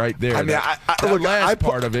 right there. I mean,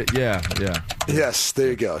 part of it, yeah. Yes, there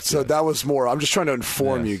you go. So that was more. I'm just trying to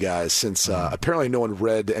inform you guys, since apparently no one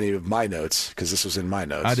read any of my notes, because this was in my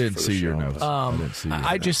notes. I didn't see your notes.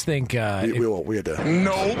 I just think we had to.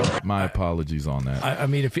 No, my apologies on that. I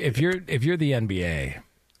mean, if you're the NBA.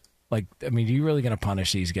 Like, I mean, are you really going to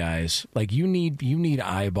punish these guys? Like, you need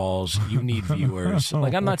eyeballs, you need viewers.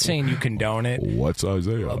 Like, I'm not saying you condone it. What's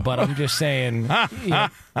Isaiah? But I'm just saying,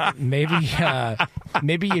 maybe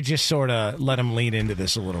you just sort of let them lean into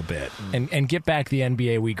this a little bit and get back the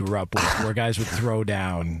NBA we grew up with, where guys would throw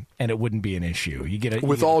down and it wouldn't be an issue.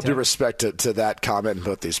 With all due respect to that comment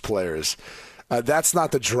about these players, that's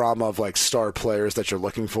not the drama of like star players that you're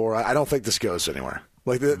looking for. I don't think this goes anywhere.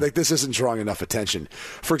 Like this isn't drawing enough attention.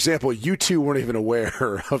 For example, you two weren't even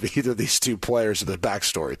aware of either of these two players or the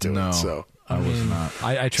backstory to it. So I was not.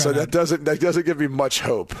 I try. So that doesn't give me much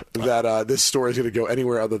hope that this story is going to go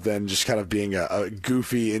anywhere other than just kind of being a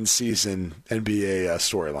goofy in-season NBA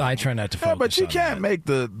storyline. I try not to focus. But you can't make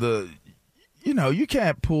you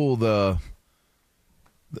can't pull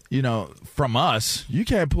from us, you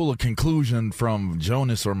can't pull a conclusion from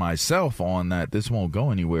Jonas or myself on that this won't go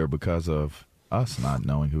anywhere because of us not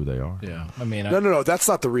knowing who they are. Yeah, I mean, no. That's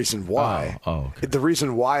not the reason why. Okay. The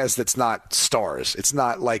reason why is that's not stars. It's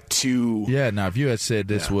not like two. Yeah. Now, if you had said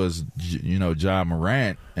this was, Ja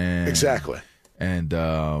Morant and exactly, and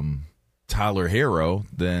Tyler Hero,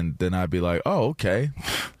 then I'd be like, oh, okay.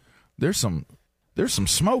 There's some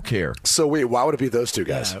smoke here. So wait, why would it be those two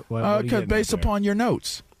guys? Because based upon your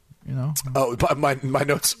notes. Oh, my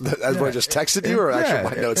notes as I just texted you, or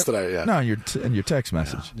actually my notes that I no, in your text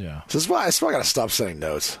message. Yeah. So I got to stop sending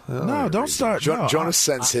notes. No, don't start. Jonas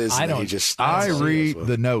sends his. I don't. I read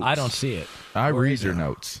the notes. I don't see it. I read your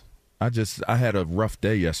notes. I had a rough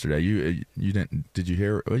day yesterday. You didn't? Did you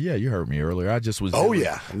hear? Well, yeah, you heard me earlier. I just was. Oh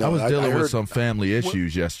yeah, I was dealing with some family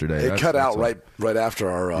issues yesterday. It cut out right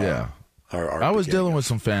after our. I was dealing with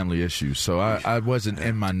some family issues, so I wasn't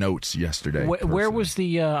in my notes yesterday. Where was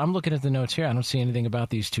the? I'm looking at the notes here. I don't see anything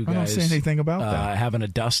about these two guys. I don't see anything about that. Having a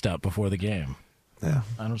dust up before the game. Yeah,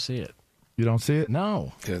 I don't see it. You don't see it?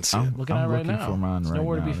 No. Didn't see I'm looking at it right now. For mine There's right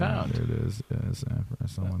nowhere now. to be found. There it is. Yes,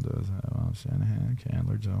 someone does have Shanahan,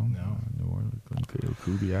 Candler, Jones, New Orleans,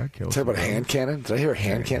 Kubiak, Kelsey. Talk about a hand cannon. Did I hear a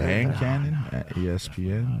hand cannon? Hand cannon at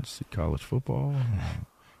ESPN, college football,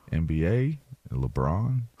 NBA,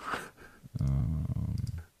 LeBron.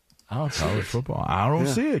 I don't see college football. I don't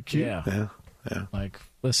see it, kid. Yeah. Like,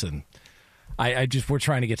 listen, we're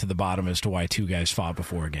trying to get to the bottom as to why two guys fought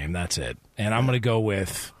before a game. That's it. And I'm going to go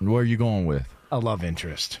with. Where are you going with? A love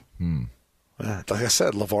interest. Like I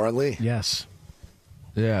said, LaVar and Lee. Yes.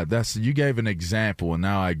 Yeah, you gave an example, and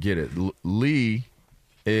now I get it. Lee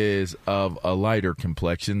is of a lighter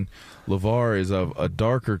complexion. LaVar is of a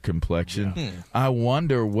darker complexion. Yeah. I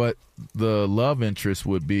wonder what the love interest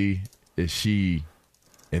would be. Is she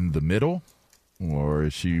in the middle, or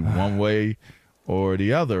is she one way or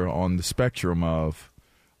the other on the spectrum of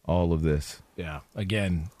all of this? Yeah.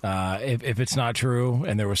 Again, if it's not true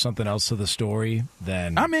and there was something else to the story,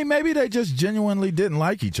 then I mean, maybe they just genuinely didn't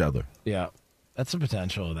like each other. Yeah. That's the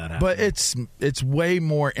potential of that happening. But it's way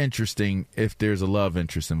more interesting if there's a love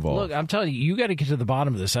interest involved. Look, I'm telling you got to get to the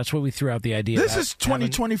bottom of this. That's why we threw out the idea. This is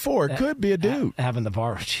 2024. It could be a dude. Having the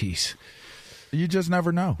bar. Jeez. You just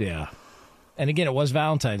never know. Yeah. And again, it was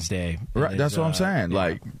Valentine's Day. Right. That's what I'm saying.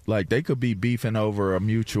 Yeah. Like they could be beefing over a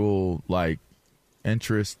mutual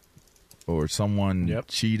interest, or someone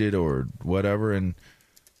cheated or whatever, and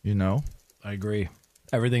I agree.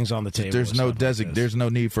 Everything's on the table. There's no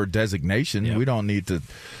need for designation. Yep. We don't need to.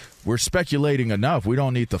 We're speculating enough. We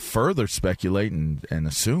don't need to further speculate and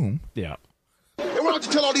assume. Yeah. And why don't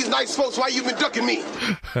you tell all these nice folks why you've been ducking me?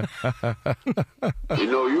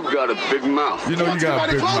 You've got a big mouth. You got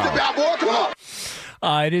a big mouth. Come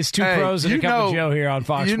on. It is two pros and a cup of Joe here on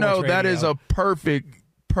Fox Sports Radio. That is a perfect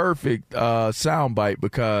perfect soundbite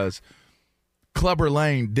because Clubber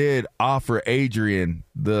Lang did offer Adrian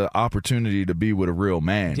the opportunity to be with a real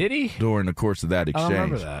man. Did he? During the course of that exchange. I don't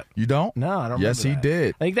remember that. You don't? No, I don't Yes, remember he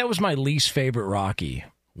did. I think that was my least favorite Rocky.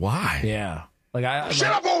 Why? Yeah. Shut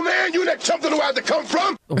up, old man! You that chump don't know where to come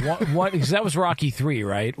from. Because that was Rocky 3,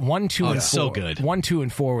 right? 1, 2, and 4. So good. 1, 2,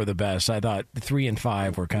 and 4 were the best. I thought 3 and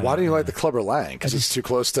 5 were kind of. Why do you like the Clubber Lang? Because it's too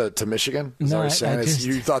close to Michigan? Is that what you're saying?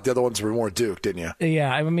 You thought the other ones were more Duke, didn't you?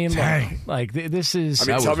 Yeah, I mean, this is.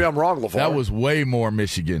 I mean, tell me I'm wrong, LaVar. That was way more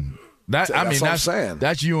Michigan. That's what I'm saying.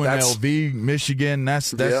 That's UNLV, Michigan.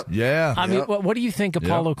 That's yeah. I mean, what do you think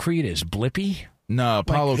Apollo Creed is? Blippy? No,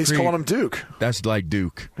 Apollo Creed. He's calling him Duke. That's like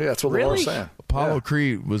Duke. Yeah, that's what LaVar's saying. Apollo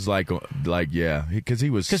Creed was like yeah, because he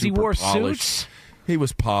wore polished. Suits. He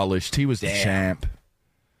was polished. He was the champ.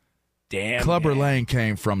 Damn. Clubber Lang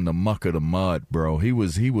came from the muck of the mud, bro. He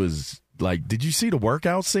was like, did you see the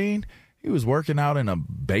workout scene? He was working out in a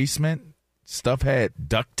basement. Stuff had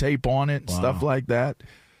duct tape on it, stuff like that.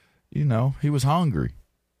 You know, he was hungry.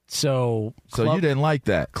 So you didn't like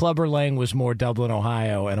that. Clubber Lang was more Dublin,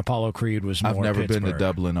 Ohio, and Apollo Creed was more I've never Pittsburgh. been to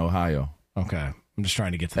Dublin, Ohio. Okay. I'm just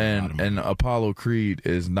trying to get to the bottom. And Apollo Creed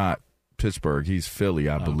is not Pittsburgh. He's Philly,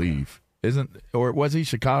 I believe. Or was he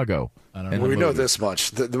Chicago? I don't know. Well, we know this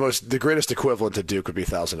much. The greatest equivalent to Duke would be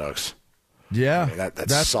Thousand Oaks. Yeah, I mean,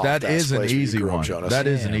 that is an easy one. That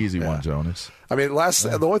is an easy one, Jonas. I mean,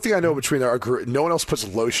 the only thing I know between there, no one else puts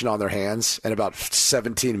lotion on their hands in about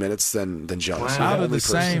 17 minutes than Jonas. Out of the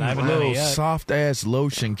same little soft ass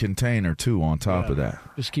lotion container too. On top of that,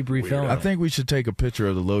 just keep refilling. I think we should take a picture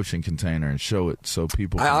of the lotion container and show it so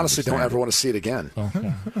people. I honestly don't ever want to see it again.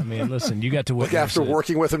 Okay. I mean, listen, you got to witness after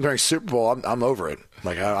working with him during Super Bowl, I'm over it.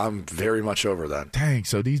 Like I'm very much over that. Dang,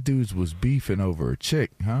 so these dudes was beefing over a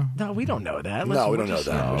chick, huh? No, we don't know that. No, we don't know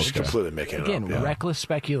that. We're just completely making it up. Again, reckless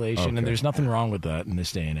speculation, and there's nothing wrong with that in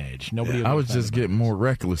this day and age. Nobody. I was just getting more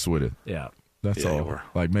reckless with it. Yeah. That's all.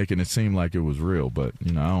 Like making it seem like it was real, but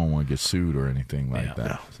I don't want to get sued or anything like that.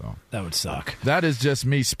 No. So that would suck. That is just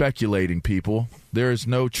me speculating, people. There is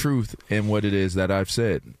no truth in what it is that I've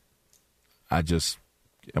said.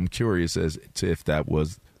 I'm curious as to if that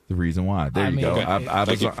was the reason why. There you go.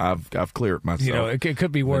 I've cleared myself. You know, it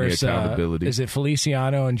could be worse. Is it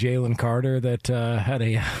Feliciano and Jalen Carter that had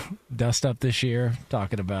a dust up this year,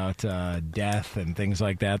 talking about death and things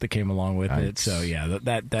like that came along with it? So yeah,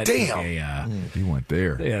 that damn. You went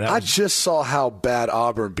there. Yeah, I just saw how bad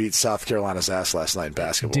Auburn beat South Carolina's ass last night in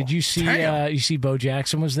basketball. Did you see? You see, Bo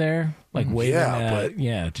Jackson was there, like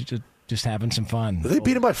waving. Just having some fun. Did they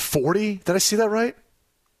beat him by 40? Did I see that right?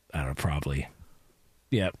 I don't know, probably.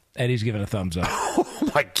 Yeah, Eddie's giving a thumbs up.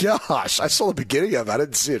 Oh, my gosh. I saw the beginning of it. I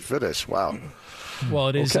didn't see it finish. Wow. Well,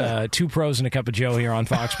 it is Two Pros and a Cup of Joe here on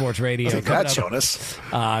Fox Sports Radio. Jonas.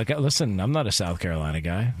 Listen, I'm not a South Carolina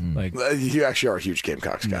guy. Like you actually are a huge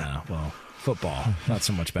Gamecocks guy. No, well, football, not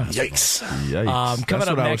so much basketball. Yikes. That's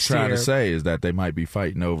what I was trying to say, is that they might be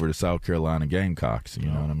fighting over the South Carolina Gamecocks. You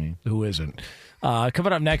know what I mean? Who isn't?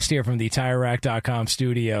 Coming up next here from the TireRack.com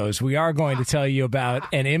studios, we are going to tell you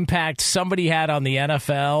about an impact somebody had on the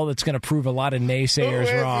NFL that's going to prove a lot of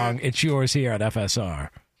naysayers wrong. It's yours here at FSR.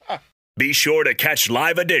 Be sure to catch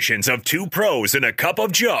live editions of Two Pros and a Cup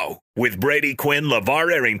of Joe with Brady Quinn,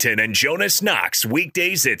 LaVar Arrington, and Jonas Knox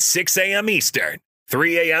weekdays at 6 a.m. Eastern,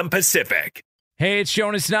 3 a.m. Pacific. Hey, it's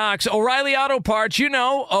Jonas Knox. O'Reilly Auto Parts, you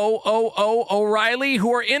know, O'Reilly,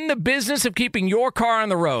 who are in the business of keeping your car on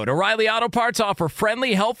the road. O'Reilly Auto Parts offer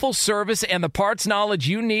friendly, helpful service and the parts knowledge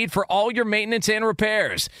you need for all your maintenance and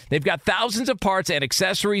repairs. They've got thousands of parts and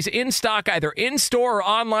accessories in stock, either in-store or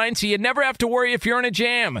online, so you never have to worry if you're in a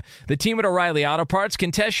jam. The team at O'Reilly Auto Parts can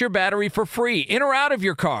test your battery for free, in or out of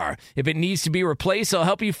your car. If it needs to be replaced, they'll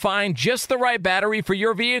help you find just the right battery for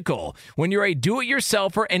your vehicle. When you're a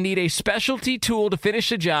do-it-yourselfer and need a specialty tool to finish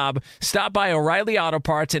the job, stop by O'Reilly Auto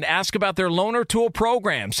Parts and ask about their loaner tool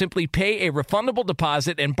program. Simply pay a refundable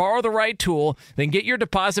deposit and borrow the right tool, then get your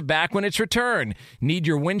deposit back when it's returned. Need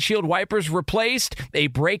your windshield wipers replaced, a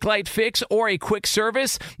brake light fix, or a quick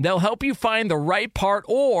service? They'll help you find the right part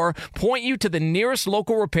or point you to the nearest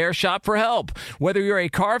local repair shop for help. Whether you're a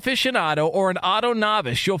car aficionado or an auto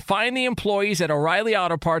novice, you'll find the employees at O'Reilly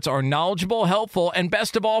Auto Parts are knowledgeable, helpful, and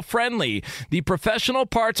best of all, friendly. The professional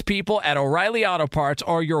parts people at O'Reilly Auto Parts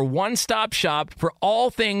are your one-stop shop for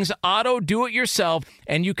all things auto do-it-yourself,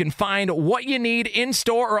 and you can find what you need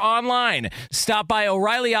in-store or online. Stop by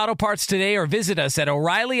O'Reilly Auto Parts today or visit us at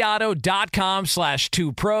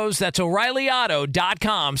O'ReillyAuto.com/2pros. That's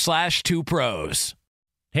O'ReillyAuto.com/2pros.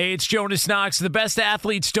 Hey, it's Jonas Knox. The best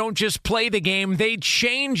athletes don't just play the game, they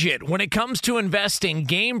change it. When it comes to investing,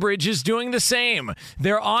 GameBridge is doing the same.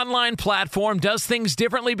 Their online platform does things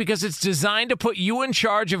differently because it's designed to put you in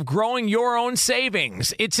charge of growing your own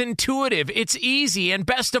savings. It's intuitive, it's easy, and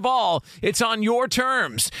best of all, it's on your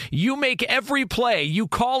terms. You make every play, you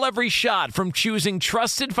call every shot, from choosing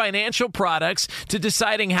trusted financial products to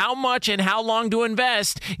deciding how much and how long to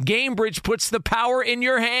invest. GameBridge puts the power in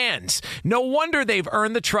your hands. No wonder they've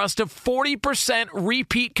earned the trust of 40%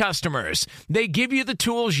 repeat customers. They give you the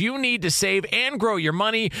tools you need to save and grow your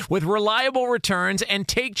money with reliable returns and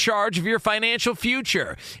take charge of your financial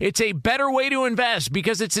future. It's a better way to invest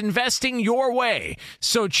because it's investing your way.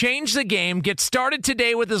 So change the game. Get started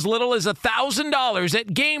today with as little as $1,000 at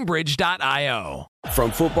GameBridge.io.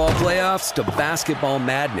 From football playoffs to basketball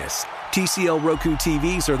madness, TCL Roku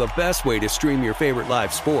TVs are the best way to stream your favorite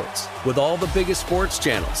live sports. With all the biggest sports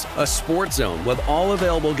channels, a sports zone with all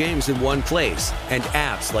available games in one place, and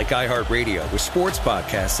apps like iHeartRadio with sports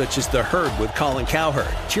podcasts such as The Herd with Colin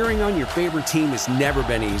Cowherd. Cheering on your favorite team has never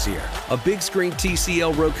been easier. A big screen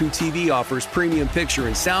TCL Roku TV offers premium picture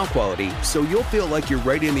and sound quality, so you'll feel like you're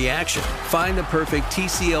right in the action. Find the perfect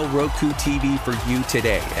TCL Roku TV for you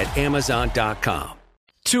today at Amazon.com.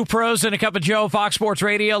 Two pros and a cup of Joe, Fox Sports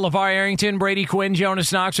Radio. LaVar Arrington, Brady Quinn,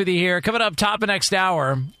 Jonas Knox with you here. Coming up top of next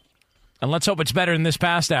hour, and let's hope it's better than this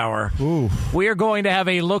past hour. Ooh. We are going to have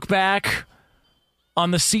a look back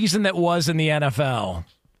on the season that was in the NFL.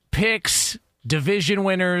 Picks, division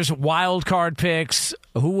winners, wild card picks,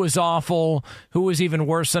 who was awful, who was even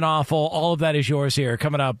worse than awful. All of that is yours here.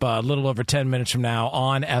 Coming up a little over 10 minutes from now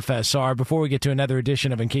on FSR. Before we get to another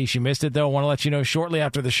edition of In Case You Missed It, though, I want to let you know shortly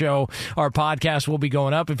after the show, our podcast will be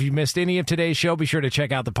going up. If you missed any of today's show, be sure to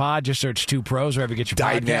check out the pod. Just search Two Pros wherever you get your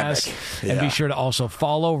podcast. Yeah. And be sure to also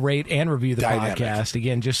follow, rate, and review the podcast.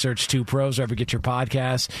 Again, just search Two Pros wherever you get your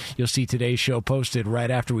podcast. You'll see today's show posted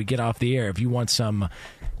right after we get off the air if you want some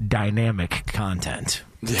dynamic content.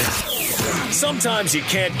 Yeah. Sometimes you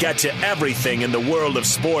can't get to everything in the world of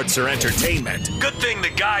sports or entertainment. Good thing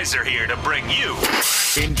the guys are here to bring you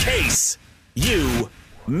In Case You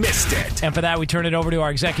Missed It. And for that, we turn it over to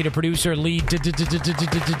our executive producer, Lee Delap.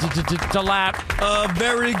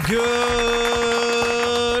 Very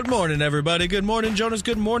good morning, everybody. Good morning, Jonas.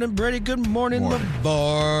 Good morning, Brady. Good morning,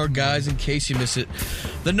 LaVar. Guys, in case you miss it,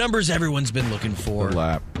 the numbers everyone's been looking for.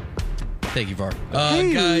 Delap. Thank you, VAR.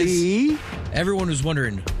 Hey, guys, Lee. Everyone was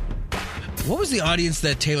wondering, what was the audience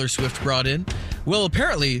that Taylor Swift brought in? Well,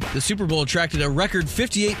 apparently, the Super Bowl attracted a record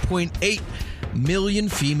 58.8 million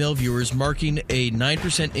female viewers, marking a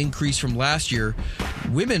 9% increase from last year.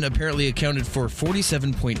 Women apparently accounted for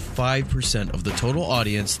 47.5% of the total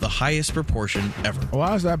audience, the highest proportion ever.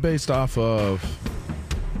 Why is that based off of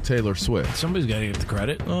Taylor Swift? Somebody's got to get the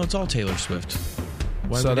credit. Oh, it's all Taylor Swift.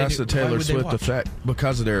 So that's the Taylor Swift effect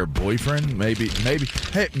because of their boyfriend? Maybe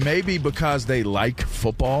because they like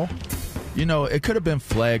football. You know, it could have been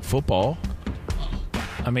flag football.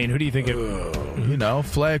 I mean, who do you think it... You know,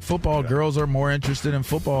 flag football, girls are more interested in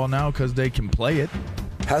football now because they can play it.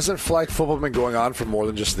 Hasn't flag football been going on for more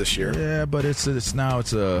than just this year? Yeah, but it's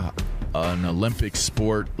an Olympic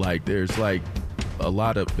sport. Like, there's like a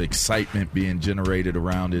lot of excitement being generated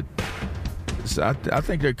around it. I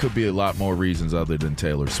think there could be a lot more reasons other than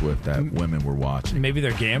Taylor Swift that women were watching. Maybe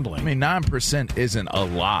they're gambling. I mean, 9% isn't a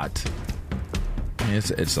lot. I mean,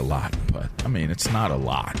 it's a lot, but I mean, it's not a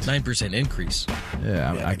lot. 9% increase.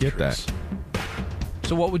 Yeah, I get that.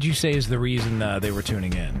 So, what would you say is the reason they were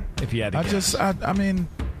tuning in? If you had to guess,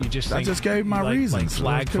 I just gave my reasons.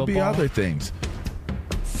 Flag could football? Be other things.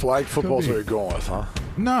 Flag football's what you're going with, huh?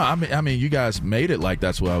 No, I mean, you guys made it like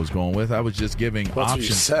that's what I was going with. I was just giving options. What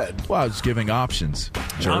you said. Well, I was giving options.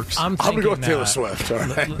 Jerks. I'm going to go with Taylor Swift. All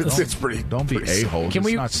right. It's pretty. Don't be a-holes.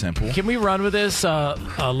 It's not simple. Can we run with this?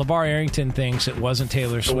 LaVar Arrington thinks it wasn't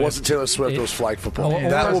Taylor Swift. It wasn't Taylor Swift. It was flag football.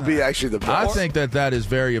 That will be actually the best. I think that is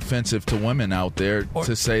very offensive to women out there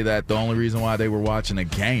to say that the only reason why they were watching a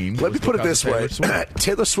game. Let me put it this way: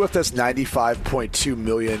 Taylor Swift has 95.2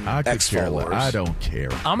 million X followers. I don't care.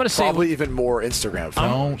 I'm going to say probably even more Instagram followers.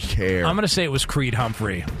 Don't care. I'm going to say it was Creed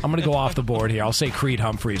Humphrey. I'm going to go off the board here. I'll say Creed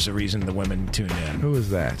Humphrey is the reason the women tuned in. Who is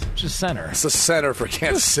that? Just center. It's the center for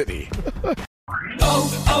Kansas City.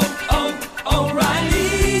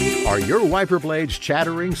 O'Reilly. Are your wiper blades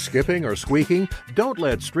chattering, skipping, or squeaking? Don't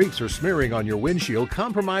let streaks or smearing on your windshield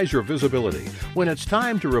compromise your visibility. When it's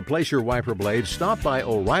time to replace your wiper blades, stop by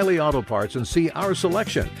O'Reilly Auto Parts and see our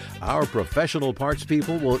selection. Our professional parts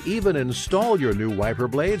people will even install your new wiper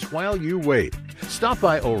blades while you wait. Stop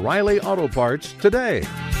by O'Reilly Auto Parts today.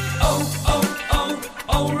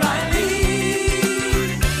 O'Reilly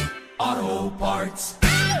Auto Parts.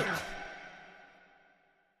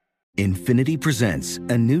 Infiniti presents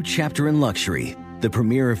a new chapter in luxury, the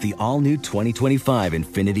premiere of the all-new 2025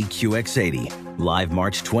 Infiniti QX80, live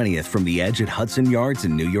March 20th from the Edge at Hudson Yards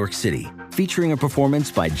in New York City, featuring a performance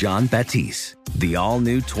by John Batiste. The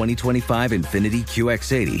all-new 2025 Infiniti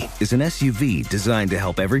QX80 is an SUV designed to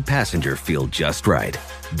help every passenger feel just right.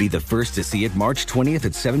 Be the first to see it March 20th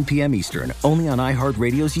at 7 p.m. Eastern, only on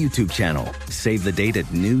iHeartRadio's YouTube channel. Save the date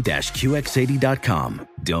at new-QX80.com.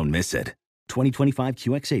 Don't miss it. 2025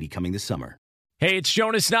 QX80 coming this summer. Hey, it's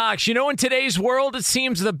Jonas Knox. You know, in today's world, it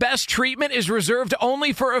seems the best treatment is reserved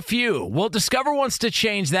only for a few. Well, Discover wants to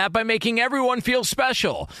change that by making everyone feel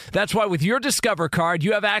special. That's why with your Discover card,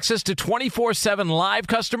 you have access to 24/7 live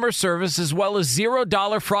customer service as well as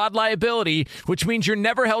 $0 fraud liability, which means you're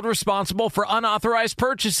never held responsible for unauthorized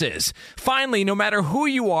purchases. Finally, no matter who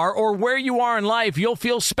you are or where you are in life, you'll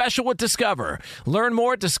feel special with Discover. Learn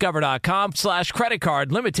more at discover.com/credit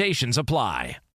card. Limitations apply.